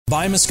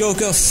By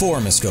Muskoka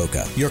for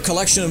Muskoka, your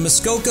collection of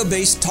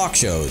Muskoka-based talk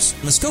shows.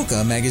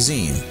 Muskoka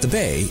Magazine, The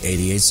Bay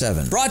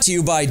 88.7. Brought to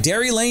you by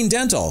Dairy Lane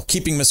Dental,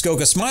 keeping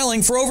Muskoka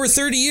smiling for over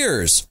 30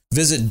 years.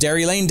 Visit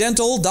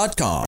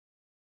DairyLaneDental.com.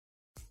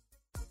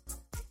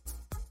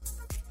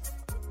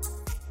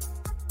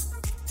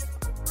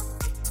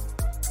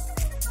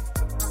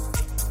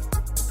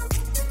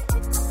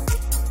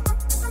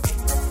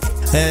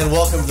 And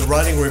welcome to the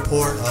Writing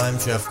Report. I'm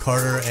Jeff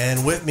Carter,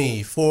 and with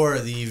me for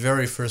the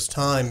very first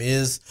time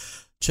is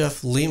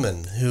Jeff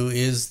Lehman, who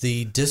is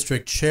the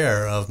district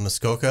chair of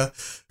Muskoka,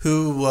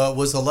 who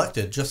was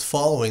elected just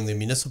following the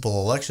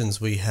municipal elections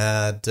we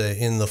had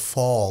in the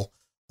fall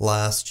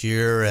last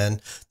year.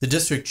 And the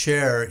district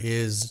chair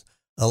is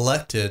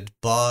elected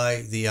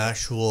by the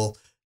actual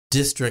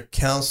district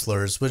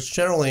councilors, which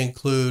generally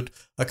include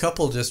a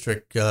couple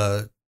district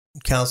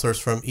councilors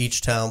from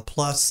each town,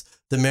 plus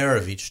the mayor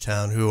of each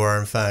town, who are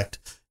in fact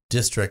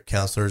district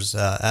councilors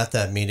at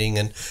that meeting,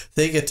 and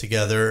they get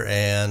together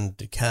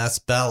and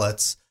cast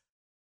ballots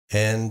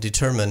and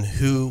determine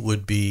who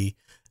would be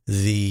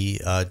the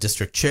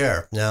district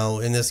chair. Now,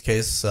 in this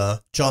case,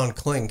 John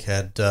Klink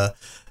had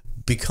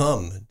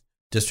become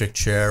district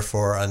chair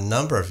for a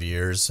number of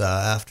years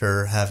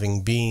after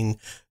having been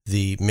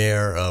the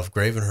mayor of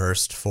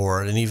Gravenhurst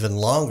for an even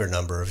longer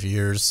number of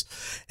years,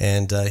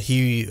 and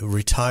he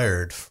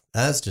retired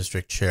as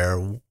district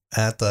chair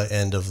at the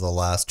end of the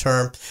last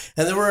term.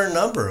 And there were a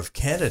number of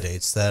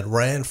candidates that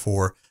ran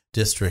for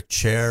district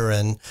chair,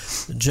 and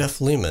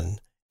Jeff Lehman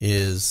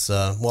is,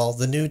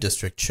 the new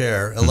district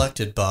chair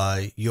elected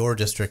by your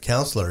district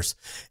councilors.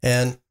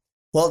 And,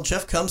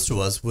 Jeff comes to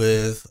us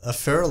with a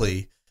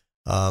fairly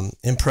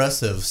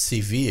impressive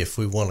CV, if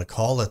we want to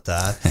call it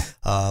that.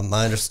 I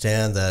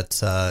understand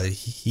that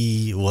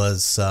he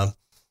was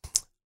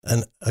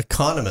an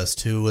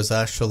economist who was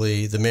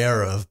actually the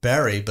mayor of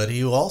Barrie, but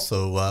he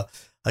also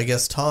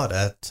taught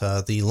at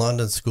the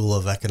London School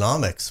of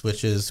Economics,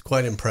 which is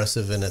quite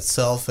impressive in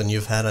itself. And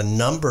you've had a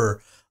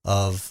number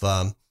of,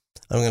 I'm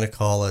going to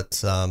call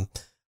it,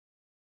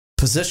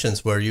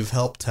 positions where you've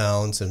helped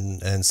towns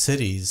and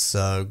cities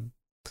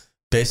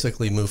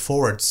basically move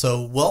forward.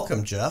 So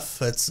welcome,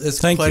 Jeff. It's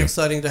quite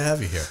exciting to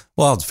have you here.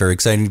 Well, it's very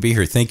exciting to be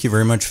here. Thank you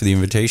very much for the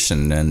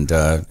invitation, and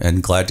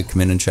glad to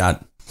come in and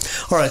chat.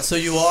 All right. So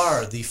you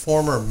are the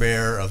former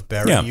mayor of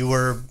Barrie. Yeah. You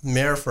were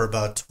mayor for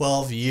about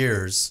 12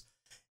 years.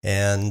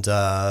 And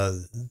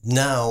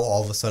now,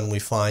 all of a sudden, we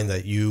find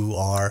that you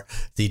are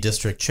the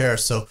district chair.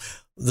 So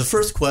the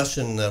first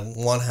question that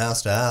one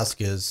has to ask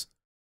is,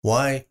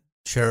 why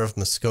chair of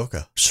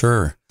Muskoka?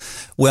 Sure.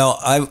 Well,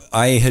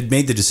 I had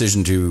made the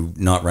decision to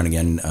not run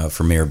again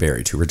for Mayor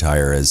Barrie, to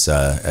retire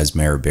as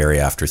Mayor Barrie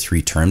after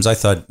 3 terms. I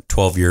thought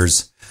 12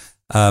 years,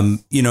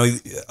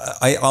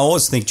 I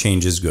always think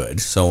change is good.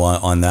 So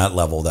on that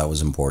level, that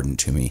was important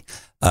to me.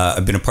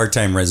 I've been a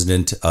part-time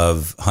resident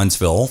of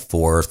Huntsville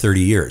for 30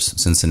 years,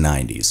 since the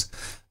 90s.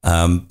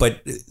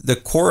 But the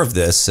core of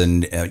this,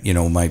 and,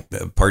 my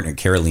partner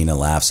Carolina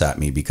laughs at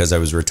me because I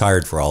was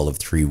retired for all of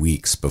 3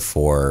 weeks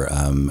before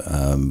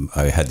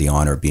I had the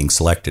honor of being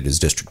selected as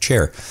district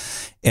chair.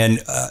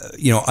 And,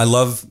 I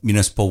love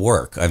municipal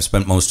work. I've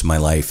spent most of my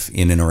life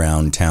in and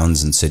around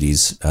towns and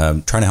cities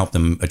trying to help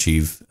them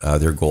achieve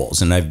their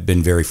goals. And I've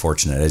been very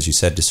fortunate, as you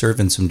said, to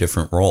serve in some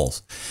different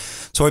roles.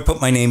 So I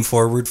put my name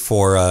forward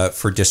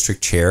for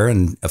district chair,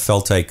 and I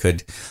felt I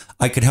could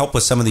help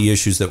with some of the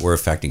issues that we're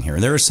affecting here.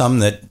 And there are some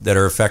that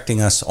are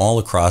affecting us all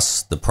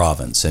across the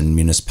province, and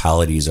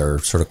municipalities are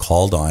sort of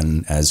called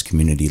on as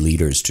community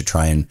leaders to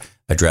try and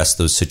address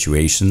those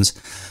situations.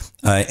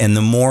 And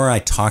the more I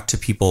talked to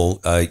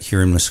people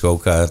here in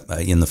Muskoka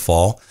in the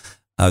fall,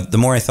 the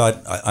more I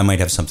thought I might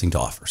have something to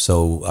offer.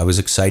 So I was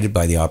excited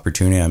by the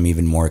opportunity. I'm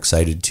even more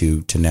excited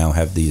to now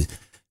have the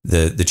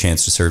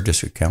chance to serve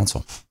district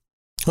council.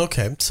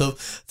 Okay, so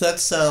that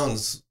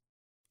sounds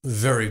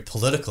very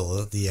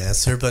political, the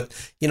answer, but,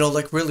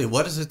 really,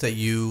 what is it that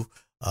you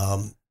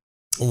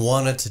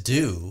wanted to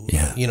do,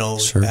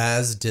 sure.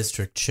 as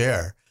district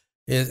chair?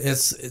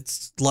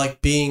 It's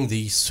like being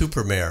the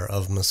super mayor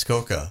of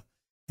Muskoka,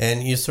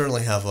 and you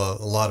certainly have a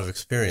lot of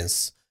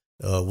experience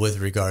with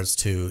regards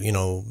to,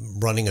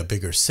 running a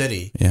bigger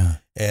city. Yeah.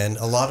 And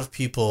a lot of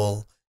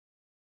people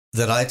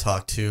that I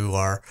talk to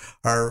are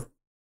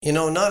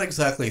not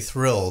exactly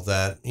thrilled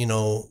that,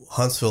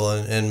 Huntsville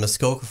and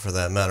Muskoka, for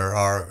that matter,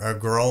 are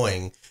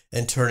growing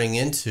and turning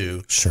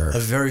into a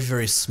very,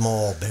 very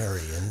small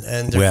Barrie.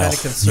 And they're kind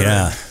of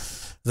concerned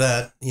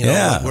that,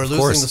 we're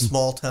losing the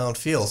small town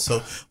feel.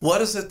 So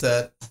what is it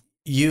that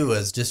you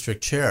as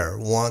district chair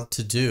want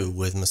to do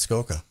with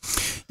Muskoka?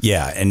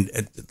 Yeah, and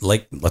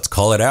let's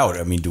call it out.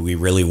 I mean, do we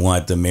really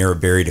want the mayor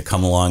of Barrie to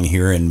come along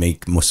here and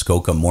make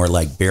Muskoka more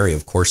like Barrie?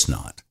 Of course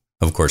not.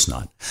 Of course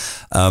not.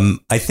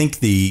 I think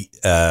the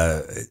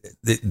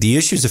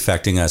issues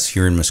affecting us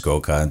here in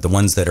Muskoka, the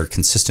ones that are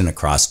consistent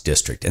across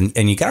district,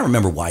 and you got to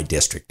remember why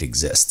district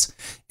exists.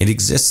 It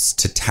exists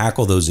to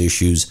tackle those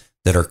issues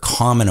that are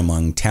common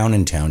among town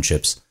and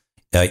townships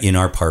in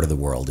our part of the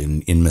world,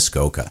 in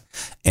Muskoka.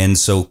 And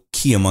so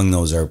key among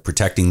those are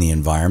protecting the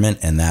environment,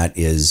 and that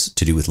is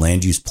to do with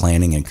land use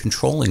planning and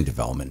controlling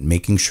development,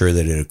 making sure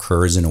that it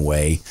occurs in a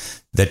way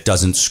that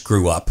doesn't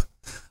screw up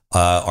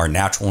our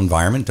natural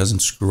environment,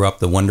 doesn't screw up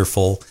the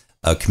wonderful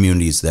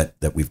communities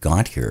that we've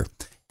got here.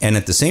 And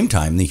at the same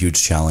time, the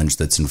huge challenge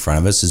that's in front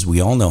of us is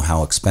we all know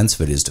how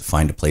expensive it is to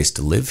find a place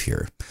to live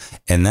here.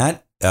 And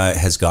that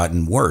has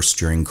gotten worse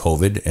during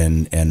COVID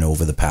and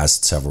over the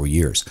past several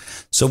years.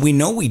 So we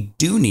know we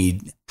do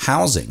need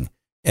housing,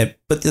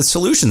 but the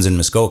solutions in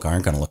Muskoka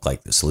aren't going to look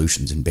like the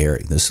solutions in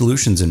Barrie. The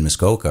solutions in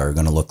Muskoka are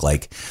going to look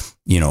like,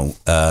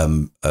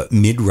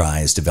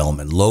 mid-rise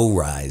development,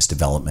 low-rise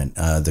development,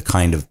 the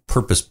kind of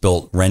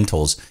purpose-built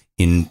rentals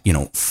in,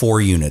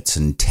 4 units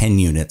and 10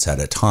 units at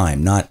a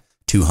time, not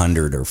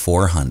 200 or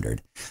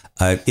 400.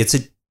 It's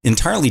an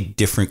entirely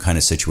different kind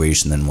of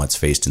situation than what's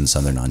faced in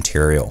Southern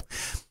Ontario.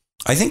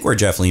 I think where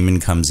Jeff Lehman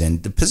comes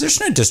in, the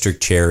position of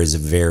district chair is a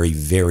very,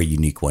 very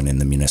unique one in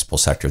the municipal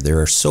sector.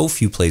 There are so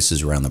few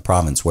places around the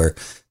province where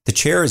the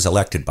chair is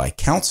elected by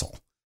council.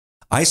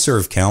 I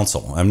serve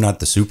council. I'm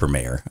not the super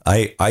mayor.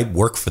 I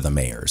work for the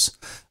mayors.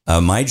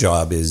 My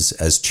job is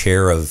as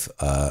chair of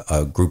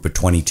a group of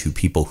 22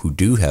 people who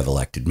do have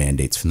elected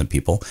mandates from the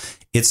people.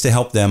 It's to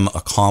help them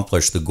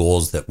accomplish the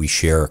goals that we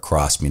share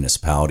across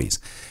municipalities.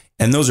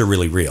 And those are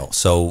really real.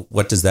 So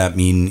what does that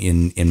mean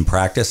in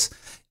practice?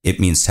 It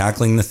means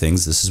tackling the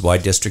things. This is why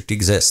district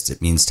exists.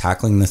 It means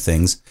tackling the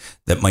things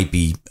that might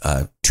be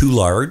too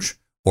large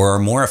or are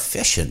more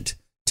efficient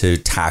to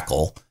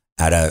tackle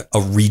at a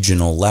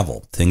regional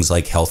level. Things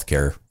like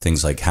healthcare,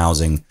 things like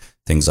housing,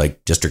 things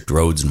like district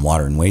roads and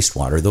water and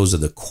wastewater. Those are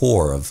the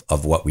core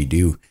of what we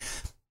do.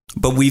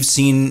 But we've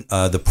seen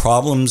the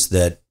problems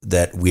that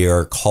we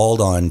are called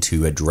on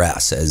to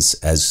address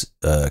as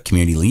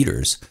community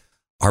leaders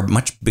are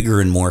much bigger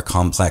and more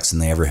complex than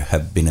they ever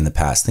have been in the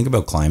past. Think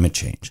about climate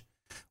change.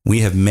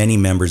 We have many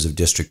members of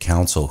district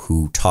council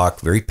who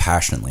talk very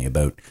passionately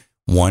about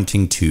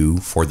wanting to,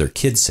 for their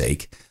kids'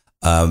 sake,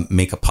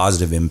 make a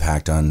positive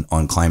impact on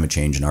climate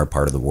change in our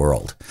part of the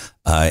world.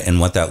 And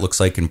what that looks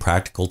like in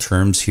practical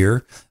terms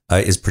here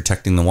is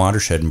protecting the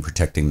watershed and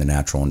protecting the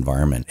natural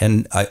environment.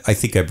 And I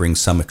think I bring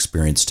some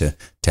experience to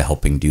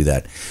helping do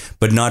that.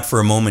 But not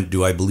for a moment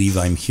do I believe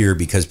I'm here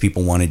because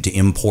people wanted to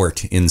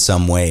import in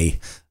some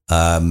way,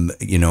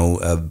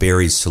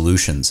 Barrie's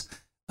solutions.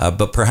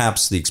 But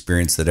perhaps the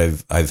experience that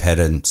I've had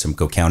in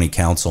Simcoe County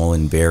Council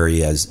in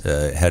Barrie as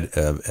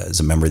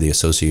a member of the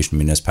Association of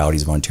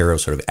Municipalities of Ontario,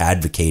 sort of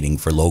advocating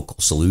for local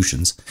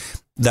solutions,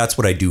 that's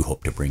what I do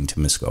hope to bring to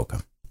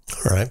Muskoka.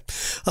 All right.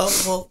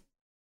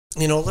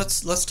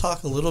 Let's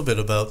talk a little bit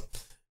about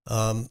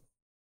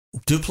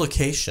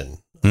duplication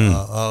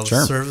of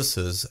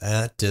services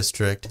at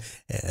district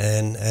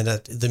and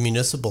at the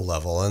municipal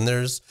level. And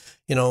there's,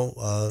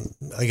 I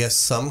guess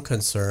some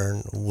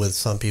concern with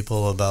some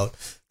people about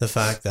the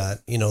fact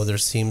that, there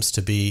seems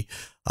to be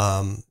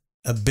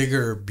a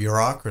bigger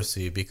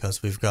bureaucracy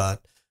because we've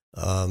got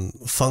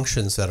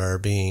functions that are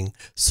being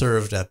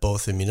served at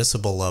both the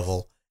municipal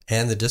level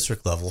and the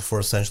district level for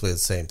essentially the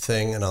same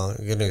thing. And I'm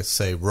going to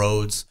say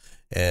roads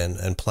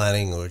and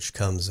planning, which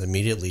comes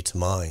immediately to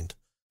mind.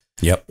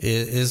 Yep.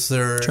 Is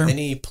there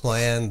any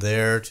plan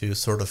there to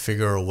sort of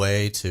figure a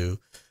way to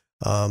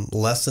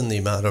lessen the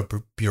amount of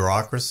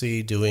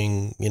bureaucracy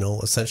doing,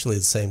 essentially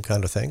the same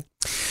kind of thing?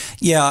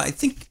 Yeah, I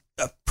think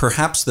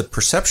perhaps the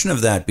perception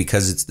of that,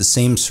 because it's the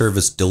same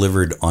service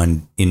delivered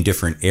in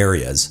different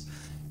areas,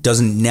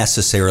 doesn't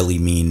necessarily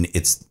mean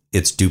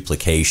it's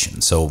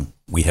duplication. So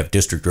we have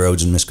district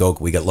roads in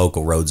Muskoka. We got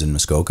local roads in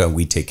Muskoka.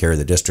 We take care of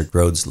the district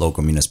roads.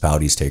 Local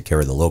municipalities take care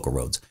of the local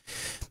roads.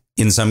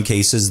 In some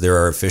cases, there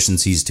are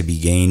efficiencies to be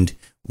gained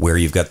where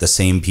you've got the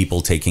same people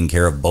taking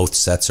care of both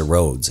sets of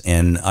roads.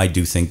 And I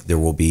do think there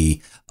will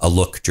be a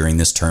look during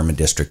this term of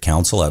district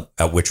council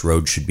at which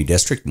road should be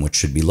district and which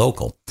should be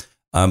local.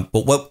 But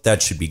what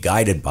that should be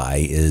guided by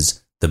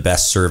is the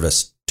best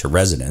service to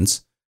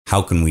residents.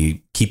 How can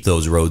we keep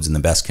those roads in the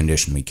best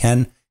condition we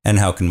can? And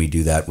how can we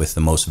do that with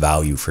the most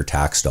value for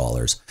tax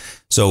dollars?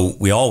 So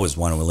we always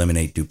want to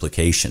eliminate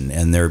duplication.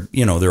 And there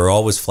are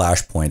always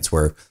flashpoints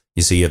where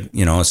you see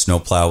a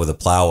snowplow with a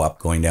plow up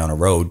going down a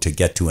road to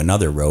get to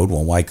another road.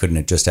 Well, why couldn't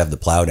it just have the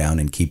plow down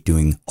and keep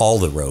doing all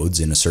the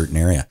roads in a certain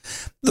area?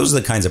 Those are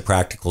the kinds of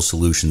practical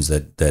solutions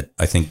that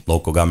I think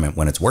local government,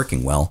 when it's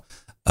working well,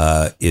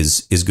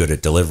 is good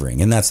at delivering.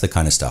 And that's the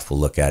kind of stuff we'll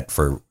look at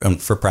for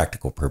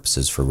practical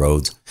purposes for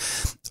roads.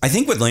 I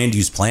think with land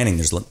use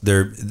planning,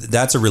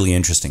 that's a really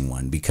interesting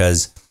one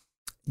because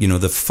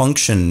the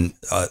function,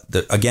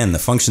 the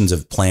functions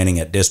of planning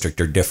at district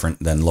are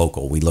different than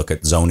local. We look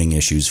at zoning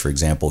issues, for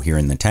example, here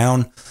in the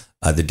town.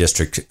 The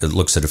district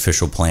looks at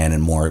official plan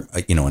and more,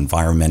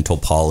 environmental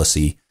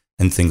policy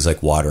and things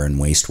like water and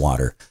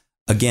wastewater.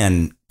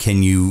 Again,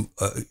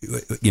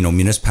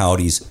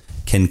 municipalities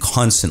can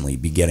constantly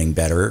be getting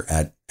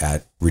better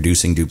at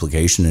reducing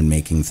duplication and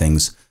making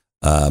things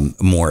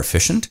more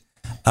efficient.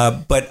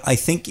 But I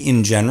think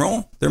in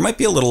general, there might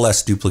be a little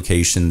less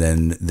duplication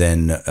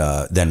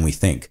than we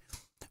think.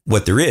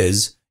 What there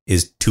is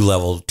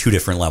two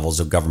different levels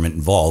of government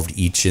involved,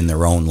 each in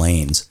their own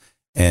lanes.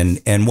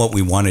 And what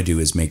we want to do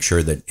is make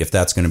sure that if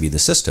that's going to be the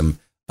system,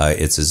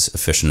 it's as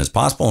efficient as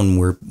possible, and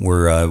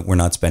we're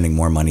not spending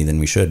more money than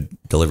we should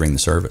delivering the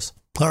service.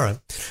 All right.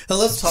 Now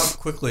let's talk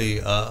quickly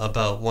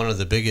about one of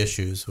the big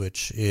issues,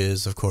 which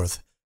is, of course,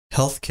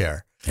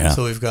 healthcare. Yeah.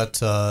 So we've got,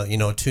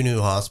 2 new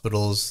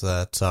hospitals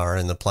that are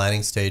in the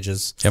planning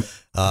stages. Yep.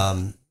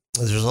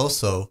 There's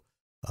also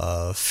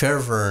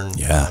Fairburn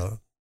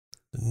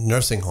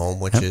nursing home,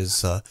 which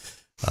is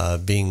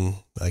being,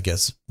 I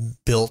guess,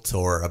 built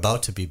or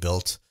about to be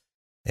built.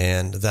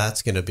 And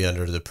that's going to be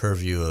under the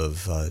purview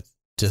of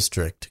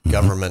district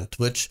government,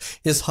 which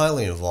is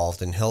highly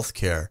involved in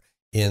healthcare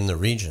in the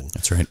region.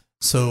 That's right.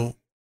 So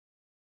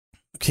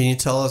can you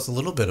tell us a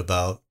little bit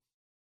about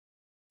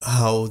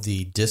how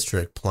the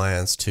district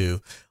plans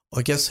to,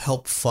 I guess,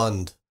 help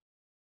fund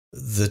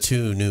the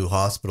 2 new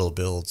hospital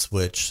builds,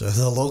 which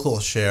the local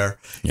share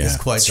is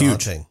quite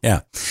daunting.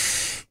 Huge.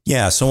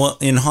 Yeah. So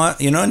in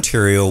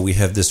Ontario, we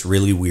have this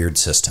really weird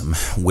system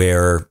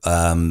where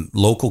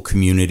local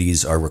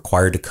communities are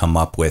required to come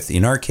up with,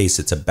 in our case,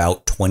 it's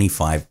about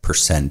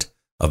 25%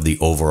 of the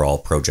overall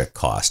project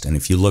cost. And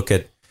if you look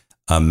at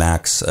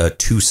Mac's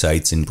 2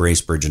 sites in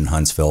Bracebridge and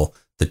Huntsville,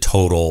 the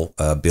total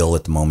bill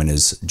at the moment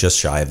is just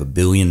shy of $1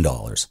 billion.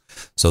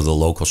 So the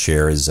local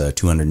share is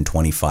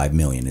 $225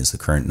 million is the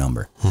current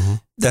number. Mm-hmm.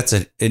 That's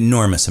an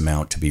enormous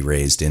amount to be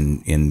raised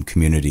in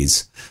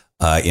communities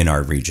in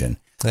our region.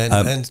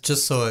 And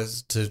just so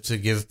as to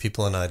give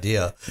people an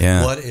idea,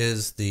 what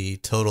is the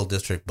total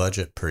district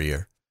budget per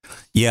year?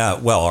 Yeah,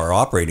 well, our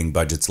operating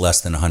budget's less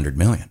than $100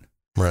 million.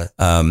 Right.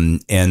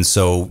 And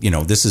so,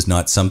 this is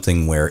not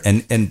something where,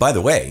 and by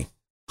the way,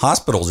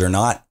 hospitals are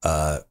not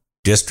a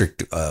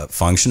district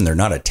function. They're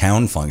not a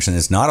town function.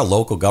 It's not a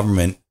local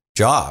government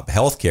job.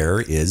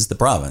 Healthcare is the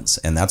province.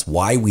 And that's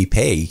why we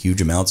pay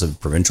huge amounts of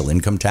provincial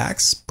income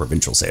tax,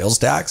 provincial sales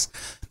tax.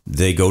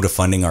 They go to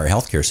funding our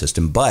healthcare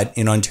system. But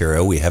in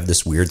Ontario, we have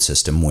this weird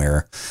system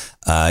where,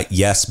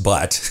 yes,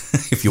 but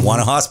if you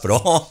want a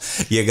hospital,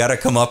 you got to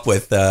come up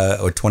with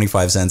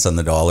 25 cents on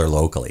the dollar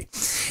locally.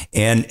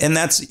 And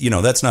that's,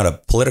 that's not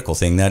a political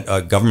thing.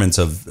 That governments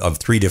of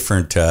 3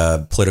 different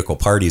political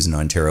parties in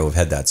Ontario have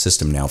had that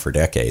system now for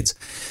decades.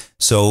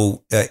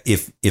 So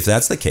if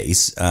that's the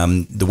case,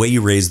 the way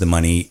you raise the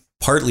money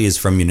partly is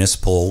from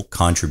municipal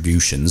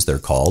contributions, they're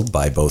called,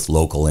 by both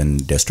local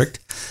and district,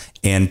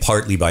 and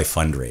partly by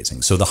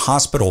fundraising. So the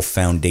hospital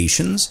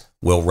foundations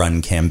will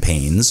run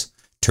campaigns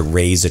to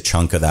raise a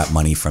chunk of that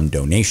money from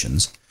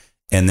donations.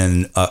 And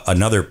then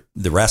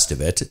the rest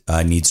of it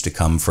needs to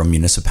come from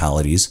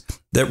municipalities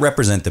that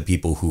represent the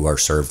people who are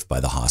served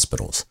by the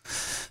hospitals.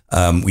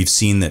 We've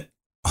seen that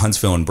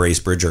Huntsville and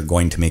Bracebridge are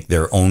going to make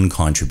their own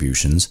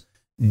contributions.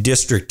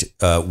 District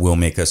will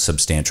make a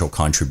substantial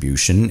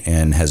contribution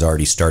and has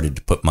already started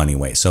to put money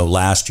away. So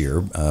last year,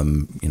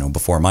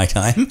 before my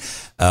time,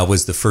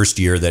 was the first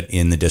year that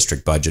in the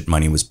district budget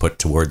money was put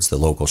towards the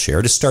local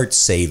share to start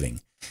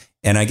saving.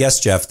 And I guess,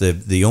 Jeff,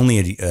 the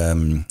only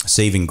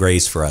saving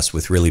grace for us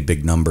with really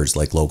big numbers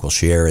like local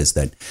share is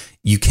that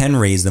you can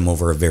raise them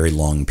over a very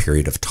long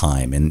period of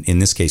time. And in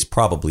this case,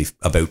 probably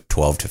about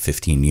 12 to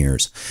 15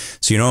 years.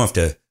 So you don't have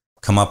to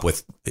come up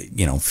with,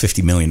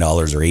 $50 million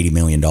or $80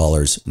 million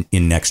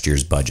in next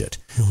year's budget.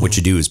 Mm-hmm. What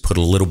you do is put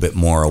a little bit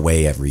more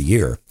away every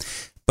year.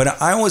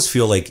 But I always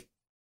feel like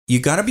you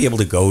got to be able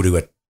to go to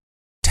a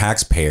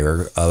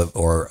taxpayer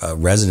or a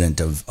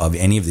resident of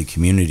any of the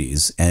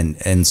communities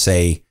and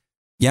say,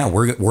 yeah,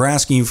 we're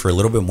asking you for a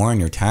little bit more on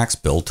your tax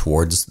bill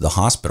towards the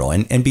hospital,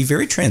 and be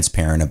very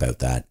transparent about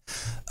that.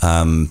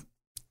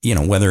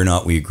 Whether or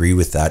not we agree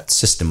with that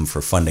system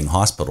for funding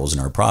hospitals in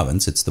our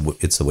province, it's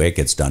the way it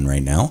gets done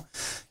right now.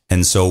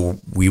 And so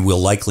we will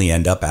likely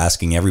end up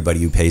asking everybody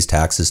who pays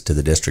taxes to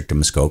the District of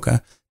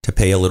Muskoka to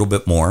pay a little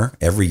bit more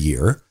every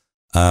year.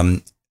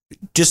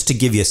 Just to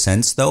give you a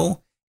sense,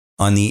 though,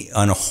 on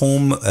a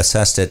home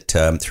assessed at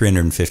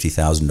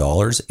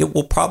 $350,000, it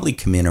will probably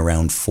come in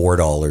around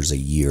 $4 a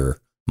year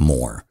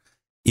more.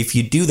 If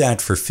you do that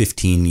for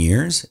 15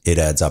 years, it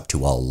adds up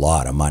to a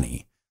lot of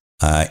money.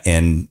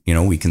 And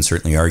we can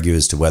certainly argue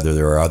as to whether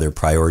there are other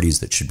priorities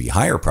that should be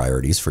higher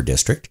priorities for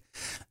district.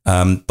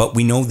 But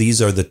we know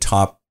these are the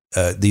top.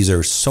 These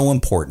are so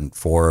important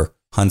for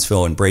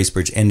Huntsville and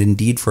Bracebridge, and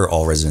indeed for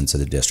all residents of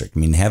the district.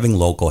 I mean, having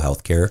local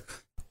healthcare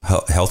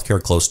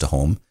close to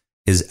home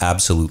is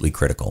absolutely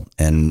critical.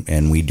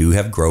 And we do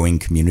have growing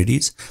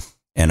communities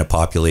and a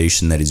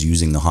population that is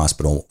using the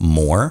hospital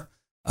more.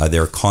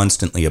 They're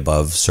constantly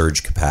above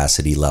surge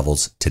capacity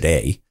levels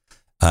today.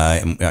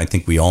 And I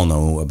think we all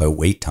know about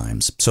wait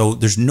times. So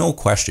there's no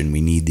question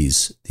we need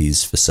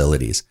these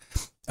facilities.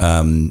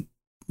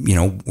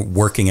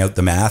 Working out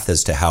the math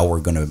as to how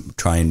we're going to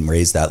try and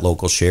raise that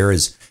local share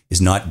is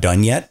not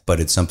done yet, but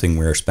it's something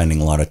we're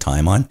spending a lot of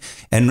time on.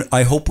 And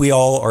I hope we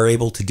all are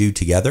able to do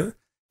together.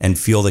 and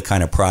feel the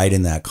kind of pride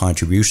in that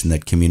contribution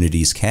that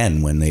communities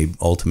can when they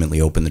ultimately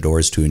open the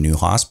doors to a new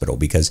hospital,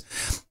 because,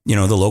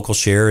 the local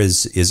share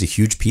is a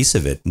huge piece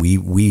of it.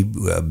 We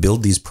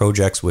build these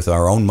projects with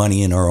our own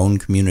money in our own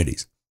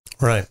communities.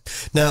 Right.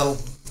 Now,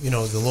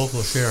 the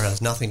local share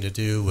has nothing to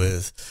do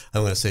with,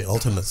 I'm going to say,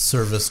 ultimate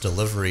service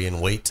delivery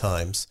and wait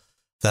times.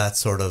 That's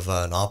sort of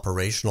an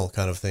operational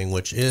kind of thing,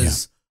 which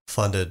is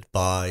funded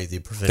by the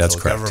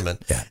provincial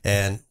government. Yeah.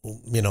 And,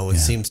 it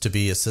seems to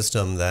be a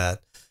system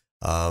that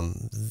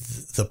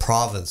the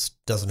province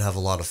doesn't have a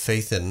lot of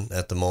faith in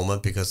at the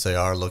moment, because they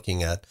are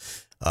looking at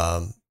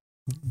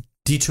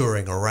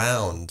detouring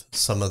around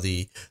some of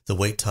the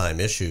wait time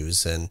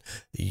issues, and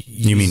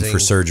you mean for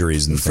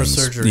surgeries and things,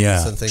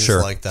 and things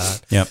like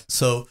that. Yep.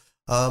 So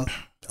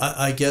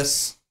I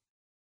guess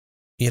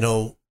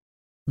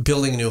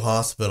building a new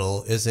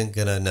hospital isn't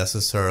going to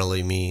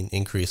necessarily mean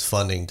increased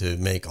funding to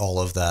make all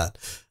of that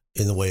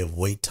in the way of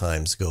wait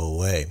times go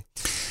away.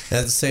 And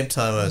at the same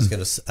time, I was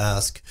going to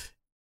ask,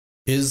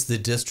 is the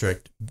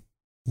district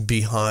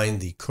behind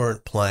the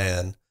current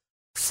plan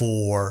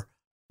for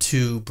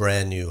 2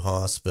 brand new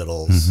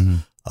hospitals?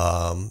 The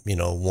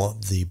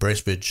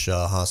Bracebridge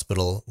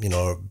Hospital,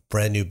 a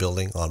brand new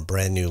building on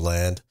brand new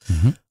land,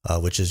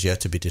 which is yet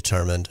to be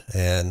determined,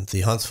 and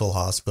the Huntsville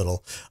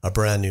Hospital, a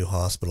brand new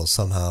hospital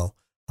somehow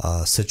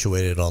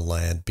situated on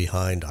land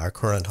behind our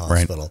current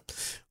hospital.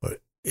 Right.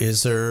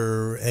 Is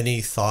there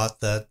any thought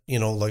that,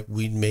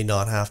 we may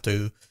not have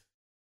to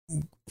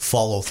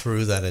follow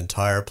through that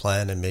entire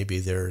plan, and maybe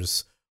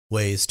there's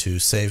ways to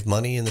save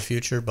money in the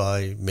future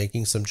by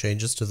making some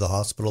changes to the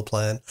hospital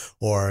plan?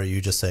 Or are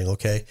you just saying,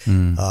 okay,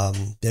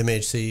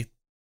 MHC,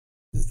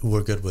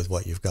 we're good with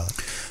what you've got?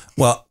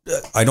 Well,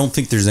 I don't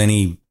think there's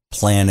any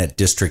plan at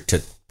district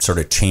to sort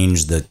of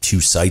change the 2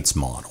 sites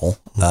model.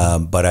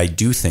 But I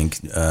do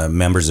think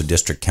members of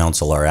district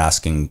council are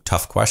asking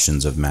tough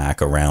questions of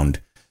MAC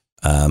around,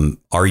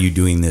 are you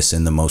doing this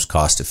in the most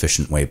cost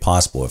efficient way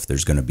possible if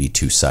there's going to be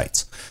 2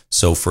 sites?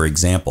 So, for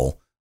example,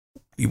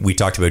 we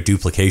talked about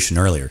duplication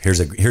earlier. Here's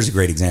a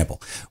great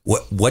example.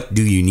 What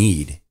do you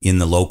need in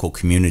the local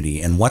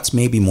community, and what's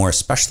maybe more a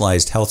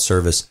specialized health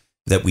service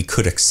that we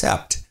could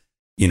accept,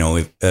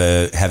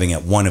 having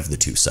at one of the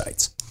 2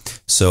 sites?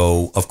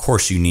 So, of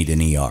course, you need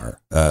an ER.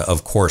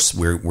 Of course,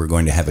 we're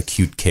going to have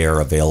acute care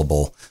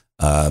available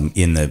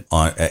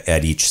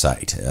at each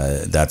site.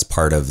 That's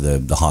part of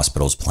the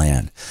hospital's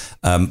plan.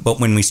 But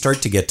when we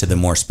start to get to the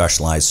more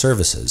specialized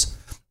services,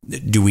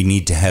 do we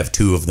need to have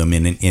 2 of them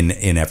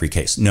in every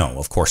case? No,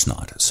 of course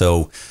not.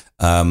 So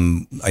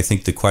I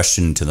think the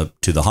question to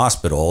the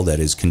hospital that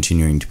is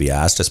continuing to be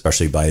asked,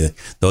 especially by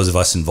those of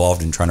us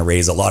involved in trying to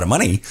raise a lot of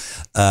money,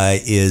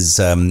 is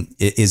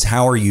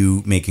how are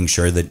you making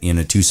sure that in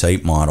a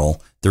 2-site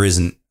model there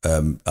isn't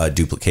a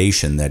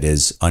duplication that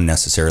is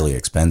unnecessarily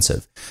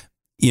expensive?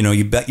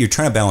 You're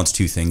trying to balance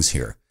 2 things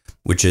here,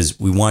 which is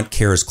we want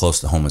care as close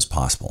to home as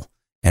possible.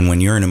 And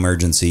when you're in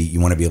emergency, you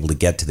want to be able to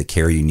get to the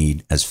care you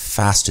need as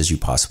fast as you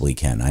possibly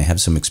can. I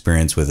have some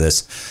experience with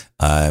this.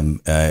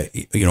 Over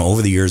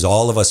the years,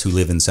 all of us who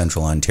live in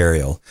central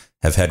Ontario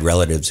have had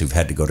relatives who've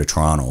had to go to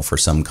Toronto for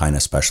some kind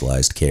of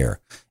specialized care.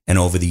 And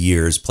over the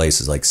years,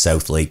 places like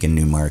South Lake and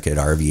Newmarket,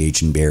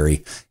 RVH and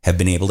Barrie have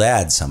been able to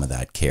add some of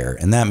that care.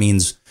 And that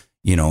means,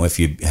 if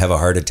you have a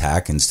heart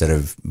attack, instead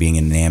of being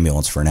in an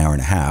ambulance for an hour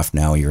and a half,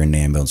 now you're in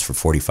an ambulance for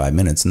 45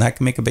 minutes, and that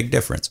can make a big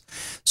difference.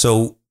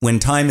 So when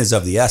time is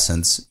of the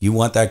essence, you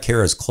want that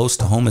care as close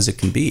to home as it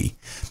can be.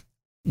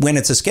 When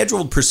it's a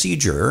scheduled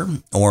procedure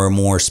or a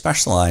more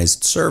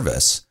specialized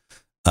service,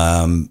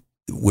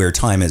 where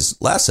time is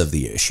less of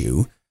the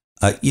issue,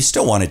 you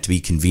still want it to be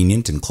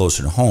convenient and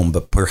closer to home,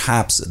 but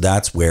perhaps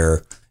that's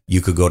where you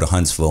could go to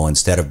Huntsville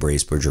instead of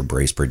Bracebridge, or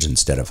Bracebridge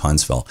instead of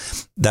Huntsville.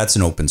 That's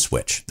an open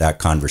switch. That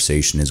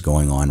conversation is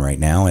going on right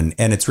now, and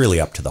it's really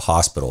up to the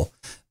hospital,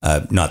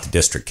 not the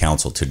district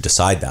council, to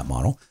decide that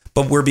model.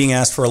 But we're being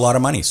asked for a lot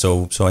of money,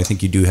 so I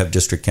think you do have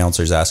district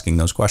councillors asking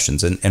those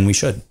questions, and we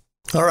should.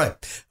 All right.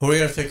 Well, we're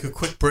going to take a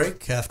quick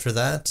break. After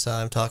that,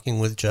 I'm talking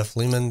with Jeff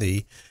Lehman,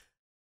 the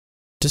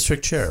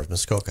district chair of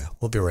Muskoka.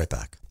 We'll be right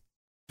back.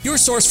 Your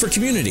source for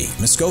community,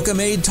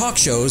 Muskoka-made talk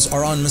shows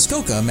are on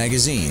Muskoka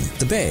Magazine,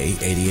 The Bay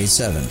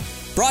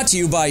 88.7. Brought to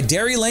you by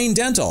Dairy Lane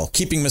Dental,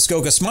 keeping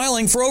Muskoka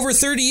smiling for over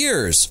 30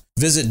 years.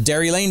 Visit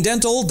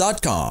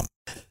DairyLaneDental.com.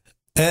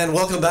 And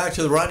welcome back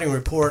to the Riding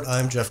Report.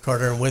 I'm Jeff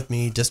Carter, and with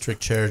me, District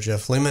Chair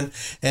Jeff Lehman.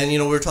 And,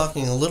 we're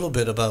talking a little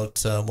bit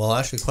about,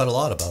 actually quite a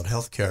lot about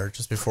healthcare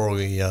just before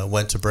we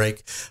went to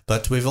break.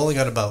 But we've only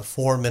got about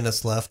 4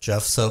 minutes left,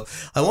 Jeff. So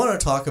I want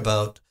to talk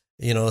about,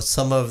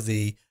 some of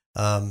the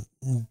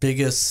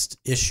biggest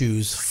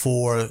issues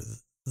for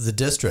the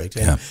district.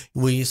 And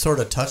we sort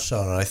of touched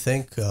on it, I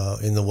think,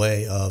 in the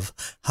way of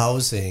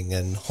housing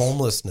and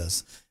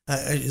homelessness.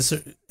 Is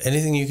there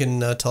anything you can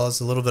tell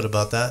us a little bit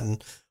about that,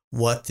 and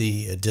what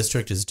the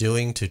district is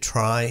doing to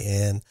try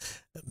and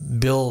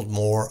build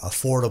more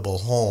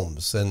affordable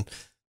homes? And,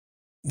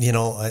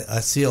 I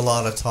see a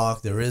lot of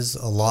talk. There is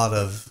a lot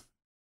of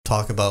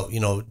talk about,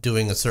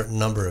 doing a certain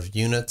number of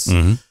units,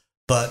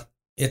 but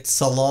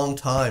it's a long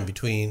time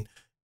between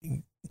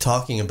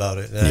talking about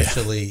it and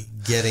actually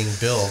getting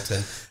built.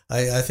 And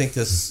I think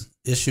this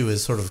issue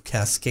is sort of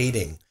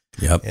cascading.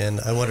 Yep. And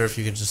I wonder if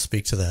you could just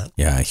speak to that.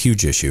 Yeah, a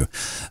huge issue.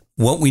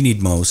 What we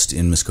need most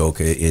in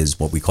Muskoka is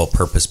what we call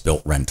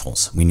purpose-built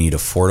rentals. We need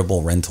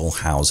affordable rental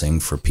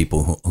housing for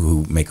people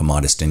who make a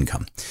modest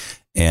income.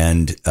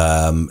 And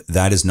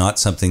that is not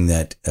something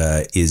that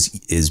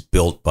is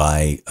built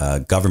by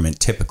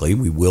government typically.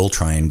 We will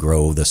try and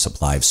grow the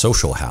supply of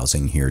social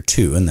housing here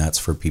too, and that's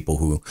for people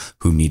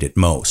who need it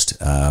most,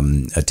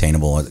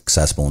 attainable,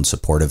 accessible, and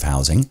supportive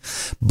housing.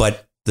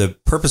 But the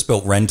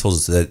purpose-built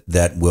rentals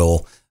that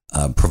will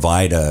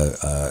provide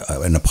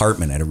an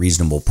apartment at a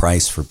reasonable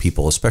price for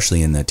people,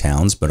 especially in the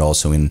towns, but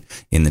also in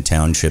the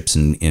townships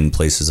and in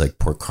places like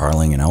Port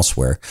Carling and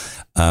elsewhere.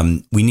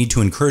 We need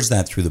to encourage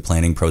that through the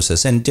planning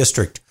process. And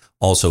district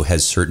also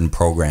has certain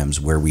programs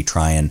where we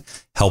try and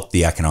help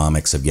the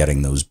economics of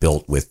getting those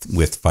built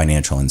with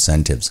financial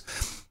incentives.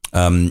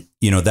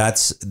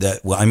 That's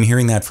that. Well, I'm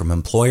hearing that from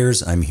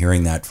employers. I'm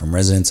hearing that from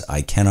residents.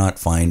 I cannot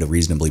find a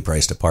reasonably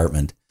priced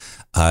apartment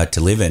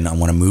to live in. I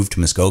want to move to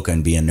Muskoka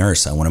and be a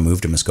nurse. I want to move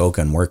to Muskoka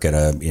and work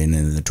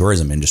in the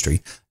tourism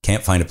industry.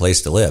 Can't find a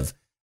place to live,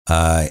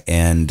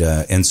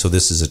 and so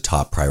this is a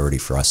top priority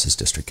for us as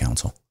district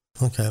council.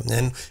 Okay,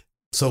 and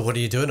so what are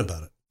you doing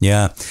about it?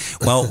 Yeah.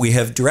 Well, we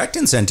have direct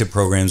incentive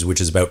programs,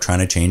 which is about trying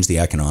to change the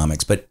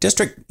economics. But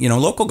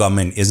local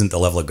government isn't the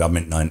level of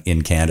government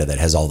in Canada that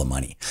has all the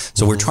money.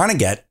 So we're trying to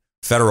get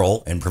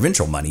federal and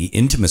provincial money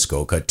into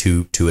Muskoka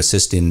to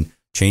assist in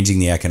changing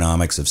the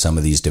economics of some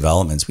of these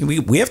developments.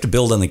 We have to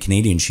build on the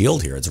Canadian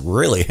Shield here. It's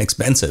really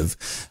expensive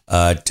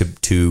to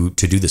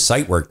do the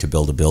site work to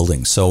build a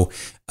building. So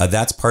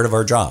that's part of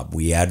our job.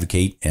 We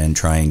advocate and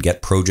try and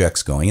get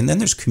projects going. And then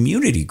there's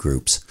community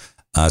groups,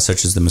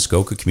 such as the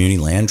Muskoka Community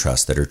Land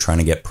Trust, that are trying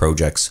to get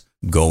projects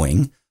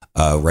going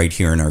right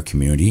here in our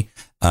community.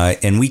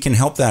 And we can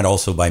help that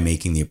also by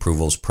making the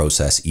approvals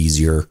process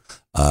easier,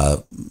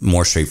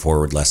 more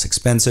straightforward, less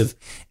expensive.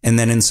 And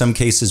then in some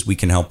cases, we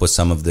can help with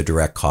some of the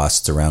direct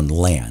costs around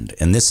land.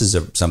 And this is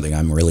something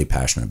I'm really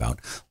passionate about.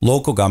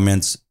 Local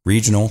governments,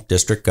 regional,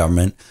 district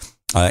government,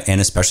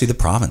 and especially the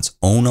province,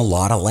 own a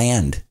lot of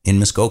land in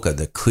Muskoka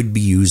that could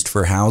be used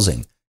for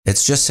housing.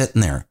 It's just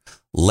sitting there.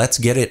 Let's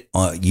get it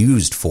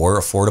used for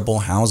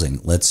affordable housing.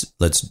 Let's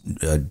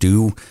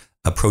do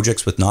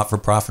projects with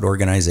not-for-profit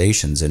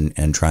organizations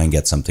and try and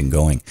get something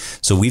going.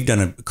 So we've done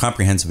a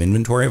comprehensive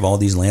inventory of all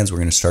these lands. We're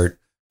going to start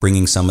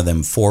bringing some of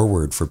them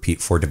forward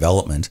for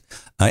development.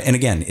 And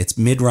again, it's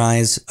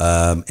mid-rise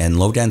and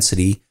low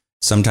density.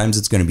 Sometimes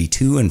it's going to be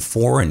 2 and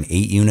 4 and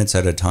 8 units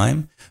at a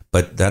time.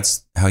 But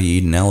that's how you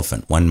eat an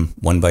elephant,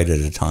 one bite at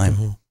a time.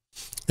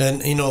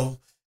 Mm-hmm. And,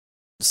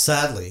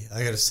 sadly,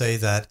 I got to say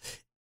that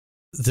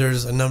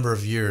there's a number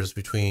of years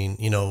between,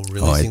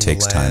 releasing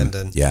the land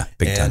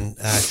and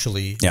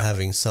actually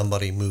having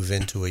somebody move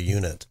into a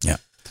unit. Yeah.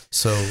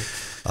 So,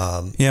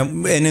 and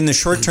in the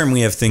short term,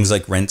 we have things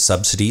like rent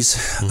subsidies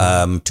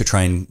to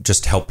try and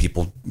just help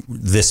people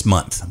this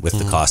month with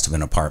the cost of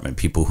an apartment.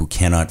 People who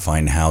cannot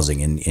find housing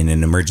in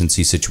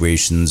emergency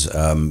situations,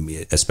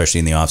 especially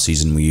in the off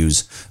season, we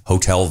use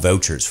hotel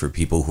vouchers for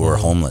people who are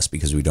homeless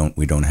because we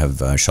don't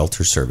have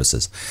shelter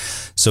services.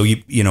 So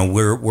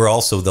we're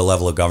also the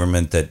level of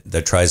government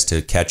that tries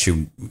to catch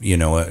you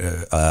in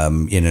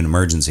an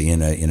emergency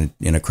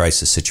in a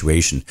crisis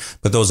situation.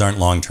 But those aren't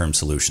long-term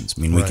solutions.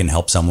 I mean, we can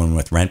help someone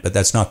with rent, but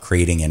that's not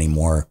creating any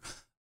more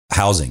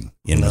housing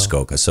in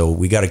Muskoka. So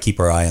we got to keep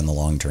our eye on the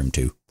long term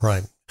too.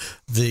 Right.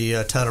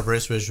 The town of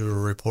Bracebridge were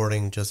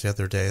reporting just the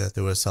other day that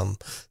there was some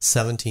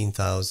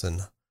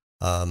 17,000,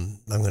 I'm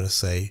going to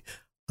say,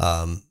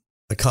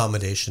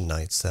 accommodation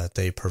nights that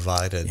they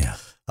provided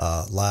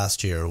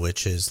last year,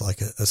 which is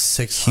like a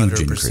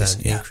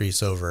 600%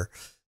 increase over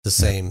the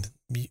same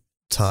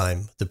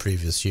time the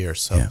previous year.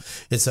 So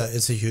it's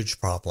a huge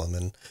problem,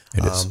 and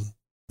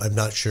I'm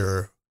not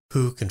sure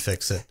who can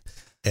fix it,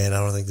 and I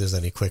don't think there's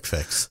any quick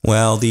fix.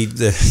 Well,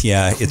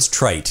 it's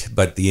trite,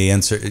 but the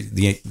answer,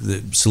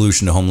 the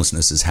solution to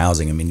homelessness is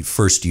housing. I mean,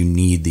 first you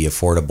need the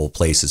affordable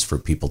places for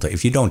people to.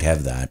 If you don't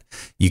have that,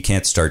 you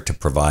can't start to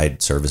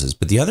provide services.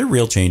 But the other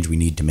real change we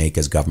need to make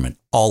as government,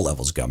 all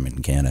levels of government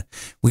in Canada,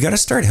 we got to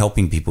start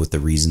helping people with the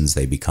reasons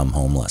they become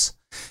homeless.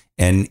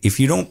 And if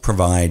you don't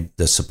provide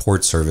the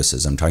support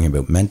services, I'm talking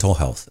about mental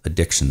health,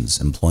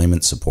 addictions,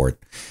 employment support.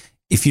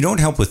 If you don't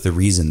help with the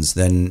reasons,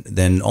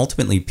 then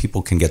ultimately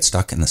people can get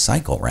stuck in the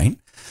cycle, right?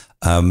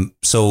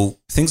 So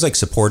things like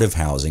supportive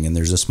housing, and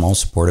there's a small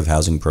supportive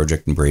housing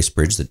project in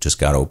Bracebridge that just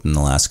got open in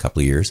the last couple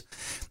of years.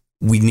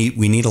 We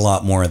need a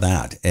lot more of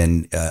that,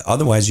 and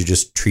otherwise you're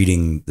just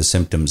treating the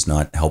symptoms,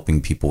 not helping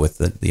people with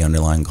the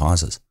underlying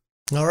causes.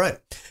 All right.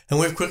 And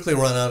we've quickly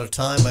run out of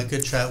time. I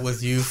could chat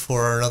with you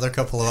for another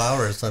couple of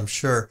hours, I'm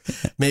sure.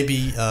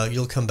 Maybe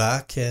you'll come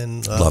back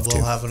and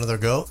we'll have another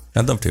go.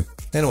 I'd love to.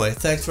 Anyway,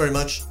 thanks very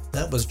much.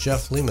 That was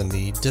Jeff Lehman,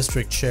 the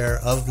District Chair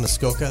of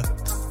Muskoka.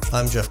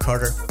 I'm Jeff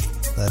Carter.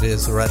 That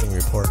is the Riding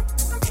Report.